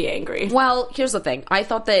 they should be angry. Well, here's the thing. I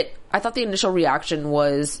thought the initial reaction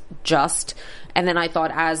was just... And then I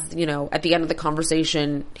thought, as, at the end of the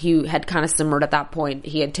conversation, he had kind of simmered at that point.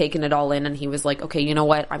 He had taken it all in, and he was like, okay, you know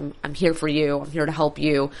what? I'm here for you. I'm here to help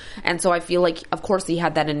you. And so I feel like, of course, he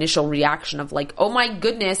had that initial reaction of like, oh my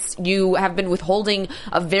goodness, you have been withholding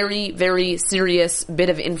a very, very serious bit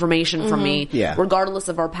of information from me, regardless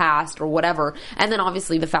of our past or whatever. And then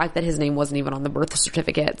obviously the fact that his name wasn't even on the birth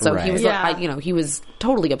certificate. So he was like, he was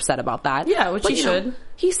totally upset about that. Yeah, which he should.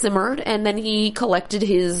 He simmered, and then he collected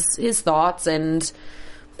his thoughts, and so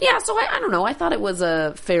I don't know. I thought it was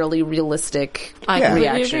a fairly realistic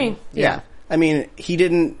reaction. Yeah. He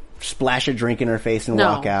didn't splash a drink in her face and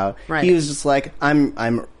walk out. Right. He was just like,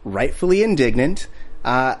 I'm rightfully indignant,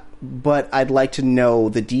 but I'd like to know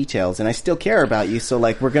the details, and I still care about you, so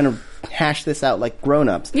we're gonna hash this out like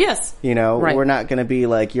grown-ups. Yes. We're not gonna be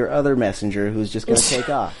like your other messenger who's just gonna take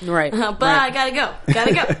off. Right. But I gotta go.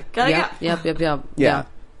 Yep. Yeah.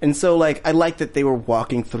 And so, I like that they were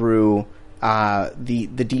walking through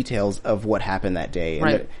the details of what happened that day.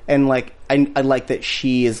 And Right. I like that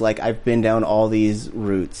she is like, I've been down all these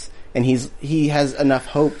routes. And he has enough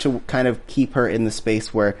hope to kind of keep her in the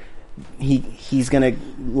space where he's going to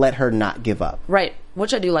let her not give up. Right.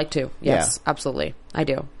 Which I do like, too. Yes, absolutely. I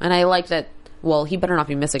do. And I like that... Well, he better not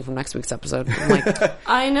be missing from next week's episode. I'm like,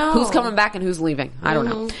 I know. Who's coming back and who's leaving? I don't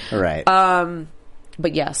know. Right.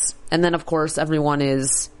 But yes. And then, of course, everyone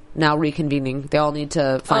is now reconvening. They all need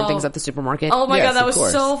to find things at the supermarket. Oh my Yes, god, that of was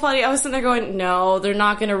course. so funny. I was sitting there going, no, they're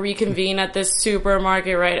not going to reconvene at this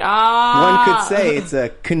supermarket right One could say it's a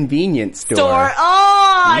convenience store.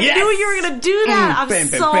 I Yes! knew you were going to do that. I'm Bam,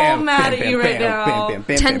 bam, so bam, mad bam, at you bam, right bam, now. bam, bam,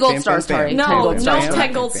 bam, 10 bam, gold bam, stars, bam, Tori. bam, 10 No, gold no stars.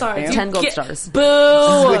 10 gold stars. 10 gold Get- stars.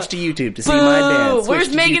 Boo! Switch to YouTube to see my dance. Switch Where's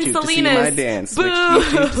to Megan YouTube to see Salinas? my dance. Switch to Boo!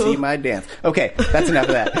 YouTube to see my dance. Okay, that's enough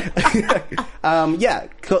of that. Yeah,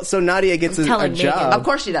 so Nadia gets a telling job. Megan. Of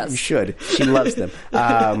course she does. You should. She loves them.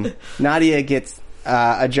 Nadia gets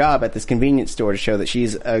a job at this convenience store to show that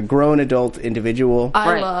she's a grown adult individual.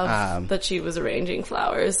 I Right. love that she was arranging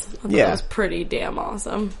flowers. I thought Yeah. that was pretty damn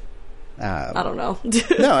awesome. I don't know.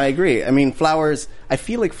 No, I agree. I mean, flowers, I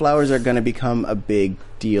feel like flowers are going to become a big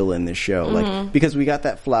deal in this show. Like, because we got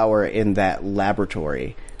that flower in that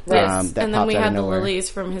laboratory. Yes. That And then popped we out of had the nowhere. lilies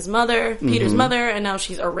from his mother, Peter's mother, and now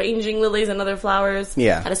she's arranging lilies and other flowers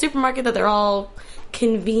Yeah. at a supermarket that they're all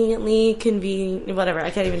convenient, whatever. I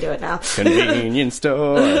can't even do it now. Convenience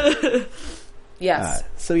store. Yes.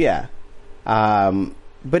 So yeah.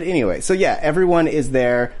 But anyway, so yeah, everyone is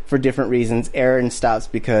there for different reasons. Aaron stops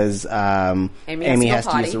because Amy has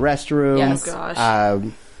to use the restroom. Yes.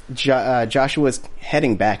 Oh, gosh. Joshua's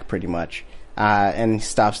heading back pretty much, and he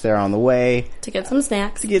stops there on the way To get some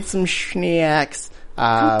snacks. to get some snacks.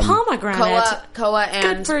 Pomegranate. Koa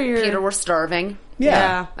and for your- Peter were starving.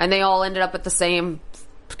 Yeah. And they all ended up at the same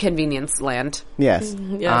convenience land. Yes.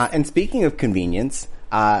 Yes. And speaking of convenience,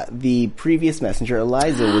 the previous messenger,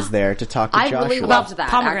 Eliza, was there to talk to I Joshua. really loved that,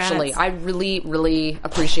 Pomegranates. actually. I really, really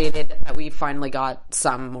appreciated that we finally got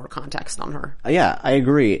some more context on her. Yeah, I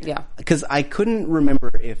agree. Yeah. Because I couldn't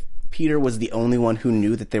remember if Peter was the only one who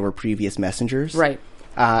knew that they were previous messengers. Right.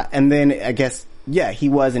 And then I guess, yeah, he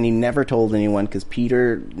was, and he never told anyone because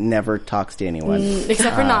Peter never talks to anyone.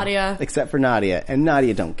 Except for Nadia. Except for Nadia. And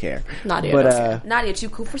Nadia don't care. Nadia But, doesn't care. Nadia, too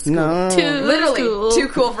cool for school. no. Literally, Cool. too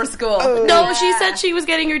cool for school. No, she said she was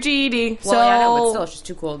getting her GED. Well, so yeah, I know, but still, she's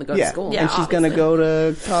too cool to go Yeah. to school. Yeah. And she's going to go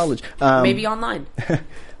to college. Maybe online.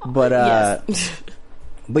 But, yes.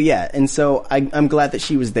 but yeah, and so I'm glad that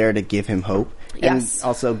she was there to give him hope. Yes. And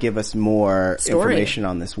also give us more Story. information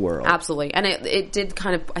on this world. Absolutely. And it did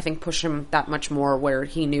kind of, I think, push him that much more where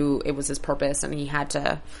he knew it was his purpose and he had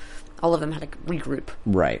to, all of them had to regroup.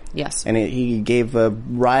 Right. Yes. And he gave a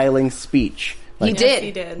riling speech. He Like, did.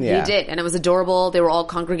 he did. Yeah. He did. And it was adorable. They were all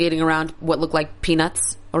congregating around what looked like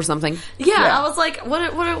peanuts or something. Yeah, I was like,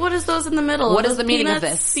 what is those in the middle? What is Those the meaning of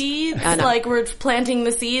peanuts, this? Seeds? I know. Like, we're planting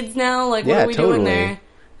the seeds now? Like, what Yeah, are we totally. doing there?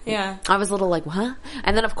 Yeah. I was a little like, what?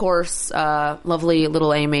 And then, of course, lovely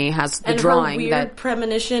little Amy has the And drawing her weird that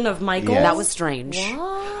premonition of Michael. Yes. that was strange.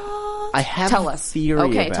 I have Tell a us. theory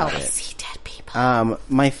Okay, about tell it. us. See dead people.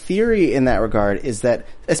 My theory in that regard is that,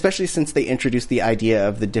 especially since they introduced the idea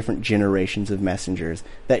of the different generations of messengers,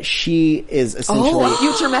 that she is essentially Oh, a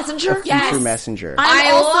future messenger? a future messenger. I'm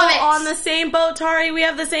I also love it. on the same boat, Tari. We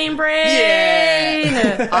have the same brain.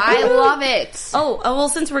 I love it. Oh, well,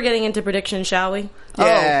 since we're getting into predictions, shall we?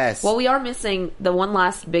 Yes. Oh, well, we are missing the one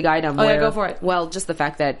last big item. Oh, yeah, where, go for it. Well, just the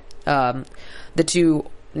fact that the two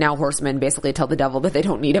now horsemen basically tell the devil that they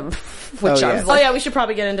don't need him. Which Oh, I yeah. was Oh, like, yeah, we should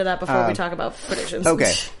probably get into that before we talk about predictions.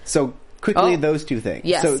 Okay. So quickly, Oh. those two things.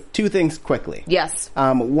 Yes. So two things quickly. yes.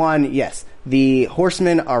 One, yes, the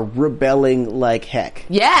horsemen are rebelling like heck.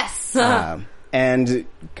 Yes. And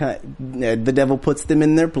the devil puts them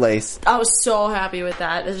in their place. I was so happy with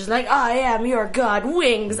that. It's just like, I am your god,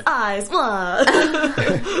 wings, eyes, blah.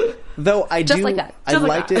 Though I Just do, like that. I Just like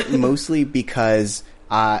liked that. it mostly because,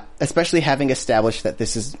 especially having established that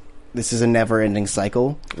this is a never-ending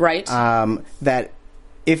cycle. Right. That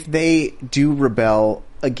if they do rebel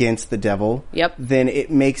against the devil, Yep. then it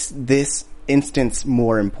makes this instance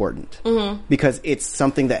more important because it's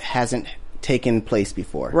something that hasn't taken place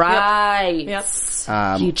before. right. Yep.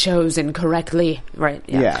 He chose incorrectly. Right.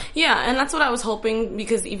 Yeah. Yeah, and that's what I was hoping,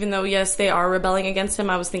 because even though, yes, they are rebelling against him,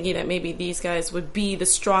 I was thinking that maybe these guys would be the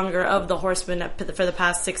stronger of the horsemen for the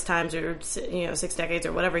past 6 times, or 6 decades,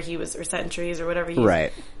 or whatever he was, or centuries, or whatever he's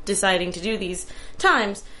Right. deciding to do these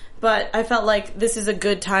times. But I felt like this is a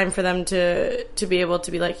good time for them to be able to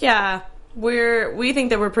be like, yeah, we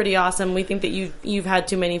think that we're pretty awesome. We think that you've had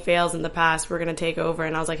too many fails in the past. We're going to take over.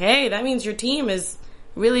 And I was like, hey, that means your team is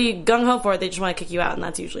really gung-ho for it. They just want to kick you out, and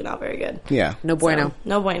that's usually not very good. Yeah. No bueno. So,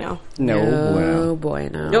 no bueno. No.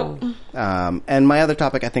 bueno. Nope. And my other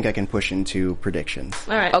topic, I think I can push into predictions.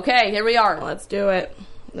 All right. Okay, here we are. Let's do it.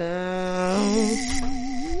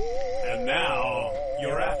 And now,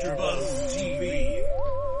 your AfterBuzz TV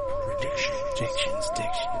predictions.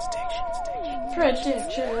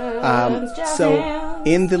 Predictions. So,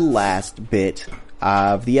 in the last bit,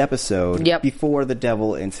 of the episode, Yep. before the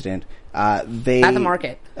devil incident, they At the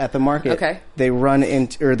market. At the market, Okay. They run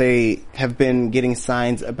into, or they have been getting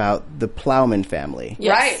signs about the Plowman family,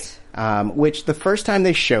 Yes. Right. which the first time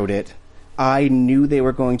they showed it, I knew they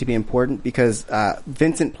were going to be important because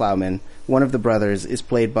Vincent Plowman, one of the brothers, is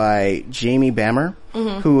played by Jamie Bammer,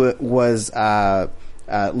 who was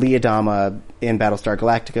Leodama in Battlestar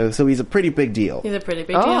Galactica, so he's a pretty big deal. He's a pretty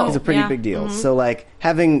big deal. He's a pretty big deal. So, like,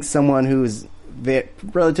 having someone who's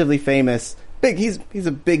relatively famous, he's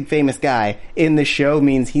a big famous guy in the show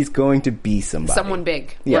means he's going to be somebody. Someone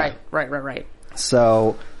big. Yeah. Right.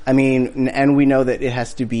 So, I mean, and we know that it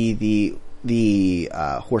has to be the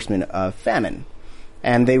Horsemen of Famine,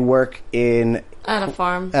 and they work at a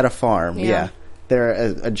farm. Yeah. They're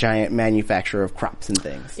a giant manufacturer of crops and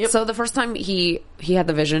things. Yep. So the first time he had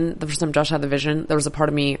the vision, the first time Josh had the vision, there was a part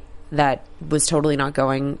of me that was totally not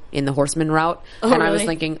going in the Horseman route. Oh, and I was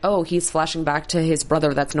really? thinking, he's flashing back to his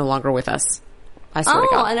brother that's no longer with us. I swear to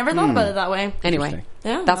God. I never thought about it that way. Anyway,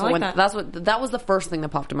 Yeah, that was the first thing that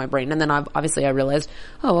popped in my brain, and then obviously I realized,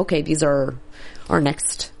 okay, these are our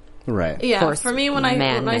next. Right. Yeah, Horse for me when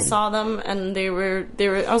I saw them and they were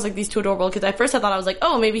I was like, these two adorable kids. At first I thought, I was like,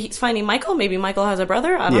 maybe he's finding Michael, maybe Michael has a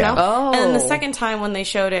brother, I don't know. Oh. And then the second time when they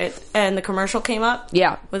showed it and the commercial came up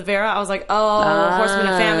with Vera, I was like, Horsemen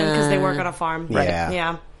of Famine, because they work on a farm. Right.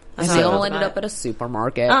 Yeah. And they all ended up at a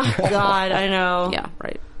supermarket. Oh God, I know. Yeah,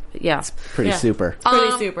 right. Yeah. Pretty super. It's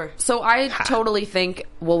pretty super. So I totally think,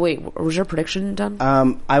 wait, was your prediction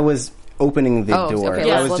done? I was opening the door.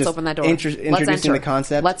 Okay, I was let's just open that door. introducing the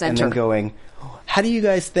concept Let's and enter. then going, how do you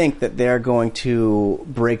guys think that they're going to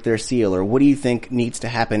break their seal, or what do you think needs to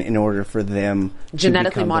happen in order for them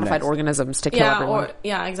Genetically to become modified organisms to kill everyone.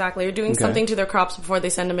 Exactly. Or doing something to their crops before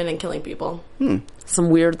they send them in and killing people. Some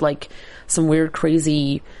weird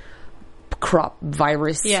crazy crop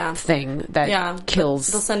virus thing that kills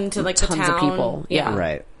they'll send into like tons the town. of people. Yeah.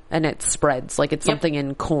 Right. And it spreads like it's something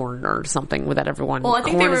in corn or something that everyone. Well, I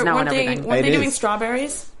think corn they is now in weren't everything. they doing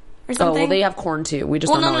strawberries or something? Oh, well, they have corn too. We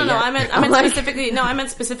just Well, don't know no. it yet. I meant specifically. No, I meant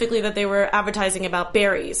specifically that they were advertising about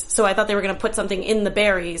berries. So I thought they were going to put something in the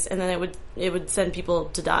berries, and then it would send people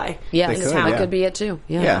to die. Yeah, They could, that yeah. could be it too.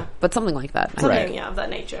 Yeah, but something like that. Something, of that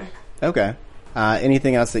nature. Okay.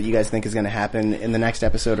 Anything else that you guys think is going to happen in the next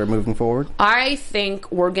episode or moving forward? I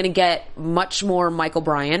think we're going to get much more Michael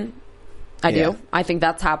Bryan. I do. I think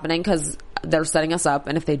that's happening because they're setting us up,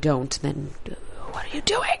 and if they don't, then what are you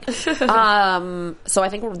doing? So I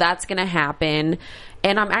think that's going to happen,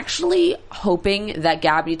 and I'm actually hoping that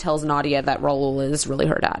Gabby tells Nadia that Raul is really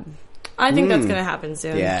her dad. I think that's going to happen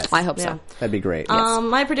soon. Yes. I hope so. That'd be great.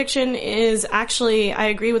 My prediction is actually, I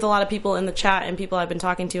agree with a lot of people in the chat and people I've been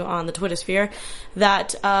talking to on the Twitter sphere,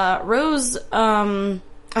 that Rose,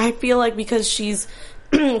 I feel like because she's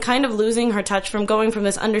kind of losing her touch from going from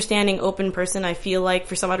this understanding, open person, I feel like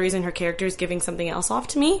for some odd reason her character is giving something else off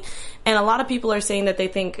to me. And a lot of people are saying that they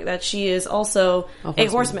think that she is also a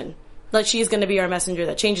horseman. That she's going to be our messenger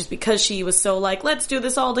that changes because she was so like, let's do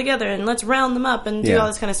this all together and let's round them up and do all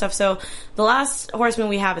this kind of stuff. So the last horseman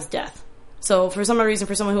we have is Death. So for some odd reason,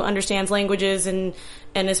 for someone who understands languages and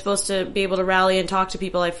is supposed to be able to rally and talk to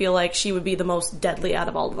people, I feel like she would be the most deadly out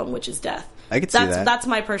of all of them, which is Death. I could see that. That's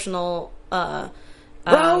my personal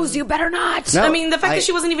Rose, you better not. No. I mean, the fact that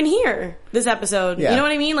she wasn't even here this episode. Yeah. You know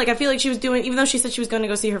what I mean? Like, I feel like she was doing, even though she said she was going to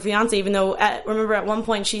go see her fiance, even though, remember at one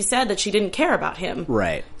point she said that she didn't care about him.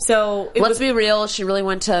 Right. So, Let's be real. She really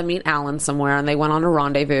went to meet Alan somewhere, and they went on a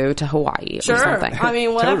rendezvous to Hawaii or something. I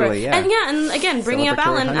mean, whatever. Totally, yeah. And again, bringing up Celebratory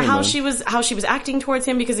Alan, how honeymoon. she was acting towards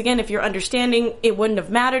him, because again, if you're understanding, it wouldn't have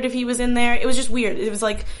mattered if he was in there. It was just weird. It was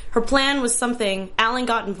like her plan was something. Alan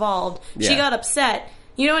got involved. She Yeah. got upset.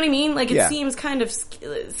 You know what I mean? Like, it Yeah. seems kind of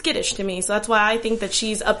skittish to me. So that's why I think that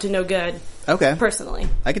she's up to no good. Okay. Personally.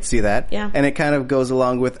 I could see that. Yeah. And it kind of goes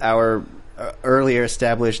along with our earlier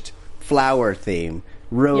established flower theme.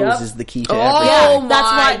 Rose is the key to everything.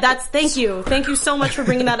 Yeah, thank you. Thank you so much for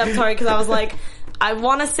bringing that up, Tori, because I was like, I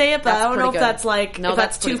want to say it, but I don't know if that's like, if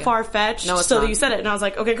that's too far-fetched. No, it's so not. you said it, and I was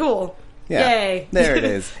like, okay, cool. Yeah. Yay. There it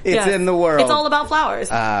is. It's in the world. It's all about flowers.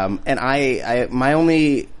 And I my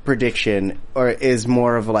only prediction is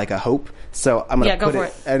more of like a hope. So I'm going to put go for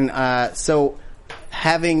it. And so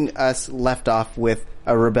having us left off with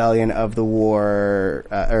a rebellion of the war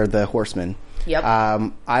or the horsemen. Yep.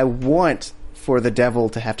 I want for the devil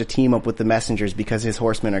to have to team up with the messengers because his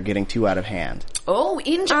horsemen are getting too out of hand. Oh, I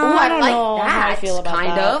don't like know that. how I feel about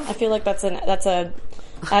kind that. of. I feel like that's a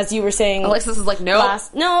as you were saying. Alexis is like, no.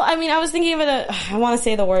 No, I mean, I was thinking of it. I want to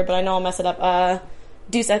say the word, but I know I'll mess it up.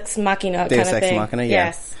 Deus Ex Machina Deus kind of Ex thing. Machina, yeah.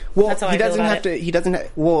 Yes. Well, That's how he I feel doesn't about have it. to.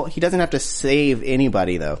 He doesn't have to save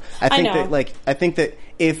anybody, though. I think that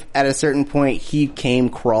if at a certain point he came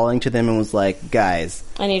crawling to them and was like, "Guys,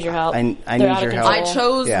 I need your help. I need They're out of your control. help." I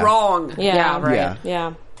chose Yeah. wrong. Yeah. right.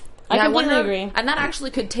 Yeah. I completely wonder, agree. and that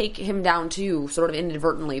actually could take him down too, sort of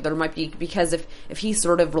inadvertently. There might be, because if he's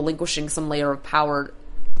sort of relinquishing some layer of power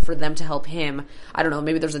for them to help him, I don't know,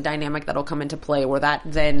 maybe there's a dynamic that'll come into play where that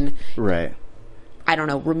then, Right. I don't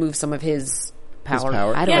know, remove some of his power. His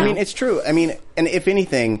power. I don't know. I mean, it's true. I mean, and if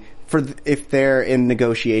anything, if they're in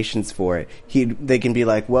negotiations for it, they can be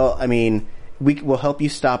like, well, I mean, we will help you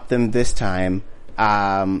stop them this time,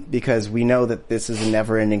 because we know that this is a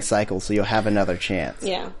never-ending cycle, so you'll have another chance.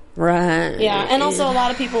 Yeah. Right. Yeah, and also a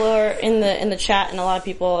lot of people are in the chat, and a lot of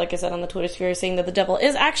people, like I said, on the Twitter sphere, are saying that the devil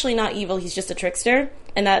is actually not evil; he's just a trickster,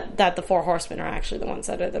 and that the four horsemen are actually the ones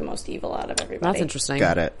that are the most evil out of everybody. That's interesting.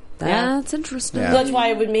 Got it. That's interesting. Yeah. That's why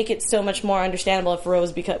it would make it so much more understandable if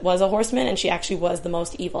Rose was a horseman, and she actually was the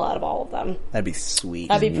most evil out of all of them. That'd be sweet.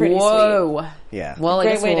 That'd be pretty Whoa. sweet. Yeah. Well, I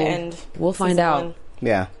Great guess way to we'll- end. We'll find season out. 1.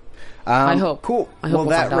 Yeah. I hope. Cool. I hope well, we'll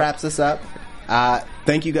that find out. wraps us up.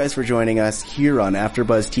 Thank you guys for joining us here on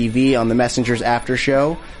AfterBuzz TV on the Messenger's After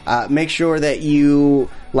Show. Make sure that you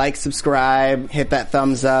like, subscribe, hit that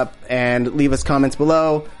thumbs up, and leave us comments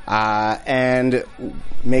below. And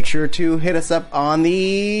make sure to hit us up on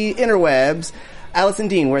the interwebs. Allison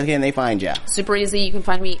Dean, where can they find you? Super easy. You can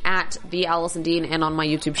find me at the Allison Dean and on my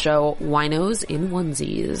YouTube show, Winos in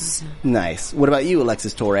Onesies. Nice. What about you,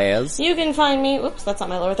 Alexis Torres? You can find me, oops, that's not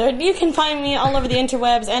my lower third. You can find me all over the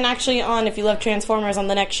interwebs, and actually on, if you love Transformers, on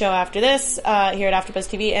the next show after this, here at AfterBuzz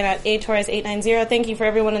TV and at atorres890. Thank you for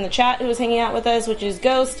everyone in the chat who was hanging out with us, which is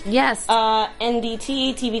Ghost, Yes.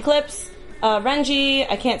 NDT, TV Clips, Renji,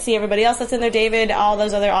 I can't see everybody else that's in there, David, all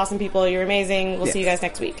those other awesome people. You're amazing. We'll see you guys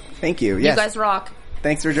next week. Thank you. You Yes. guys rock.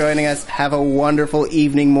 Thanks for joining us. Have a wonderful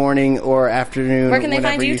evening, morning, or afternoon. Where can they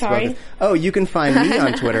whenever find you, Tari? spoke. Oh, you can find me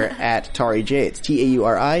on Twitter at TariJ. It's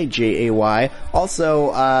TAURIJAY.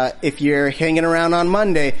 Also, if you're hanging around on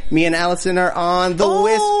Monday, me and Allison are on The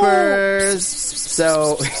Whispers.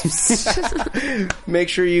 So make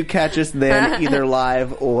sure you catch us then, either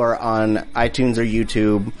live or on iTunes or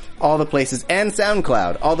YouTube. All the places, and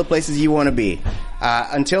SoundCloud. All the places you want to be.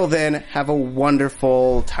 Until then, have a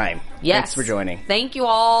wonderful time. Yes. Thanks for joining. Thank you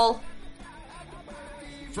all.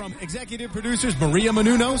 From executive producers Maria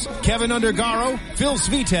Menounos, Kevin Undergaro, Phil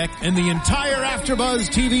Svitek, and the entire AfterBuzz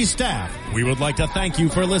TV staff, we would like to thank you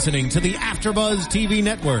for listening to the AfterBuzz TV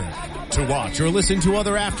network. To watch or listen to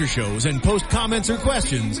other after shows and post comments or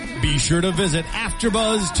questions, be sure to visit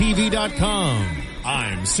AfterBuzzTV.com.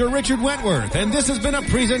 I'm Sir Richard Wentworth, and this has been a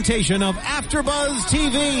presentation of AfterBuzz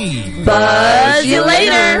TV. Buzz you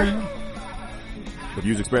later. The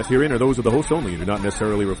views expressed herein are those of the host only and do not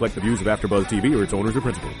necessarily reflect the views of AfterBuzz TV or its owners or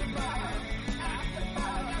principals.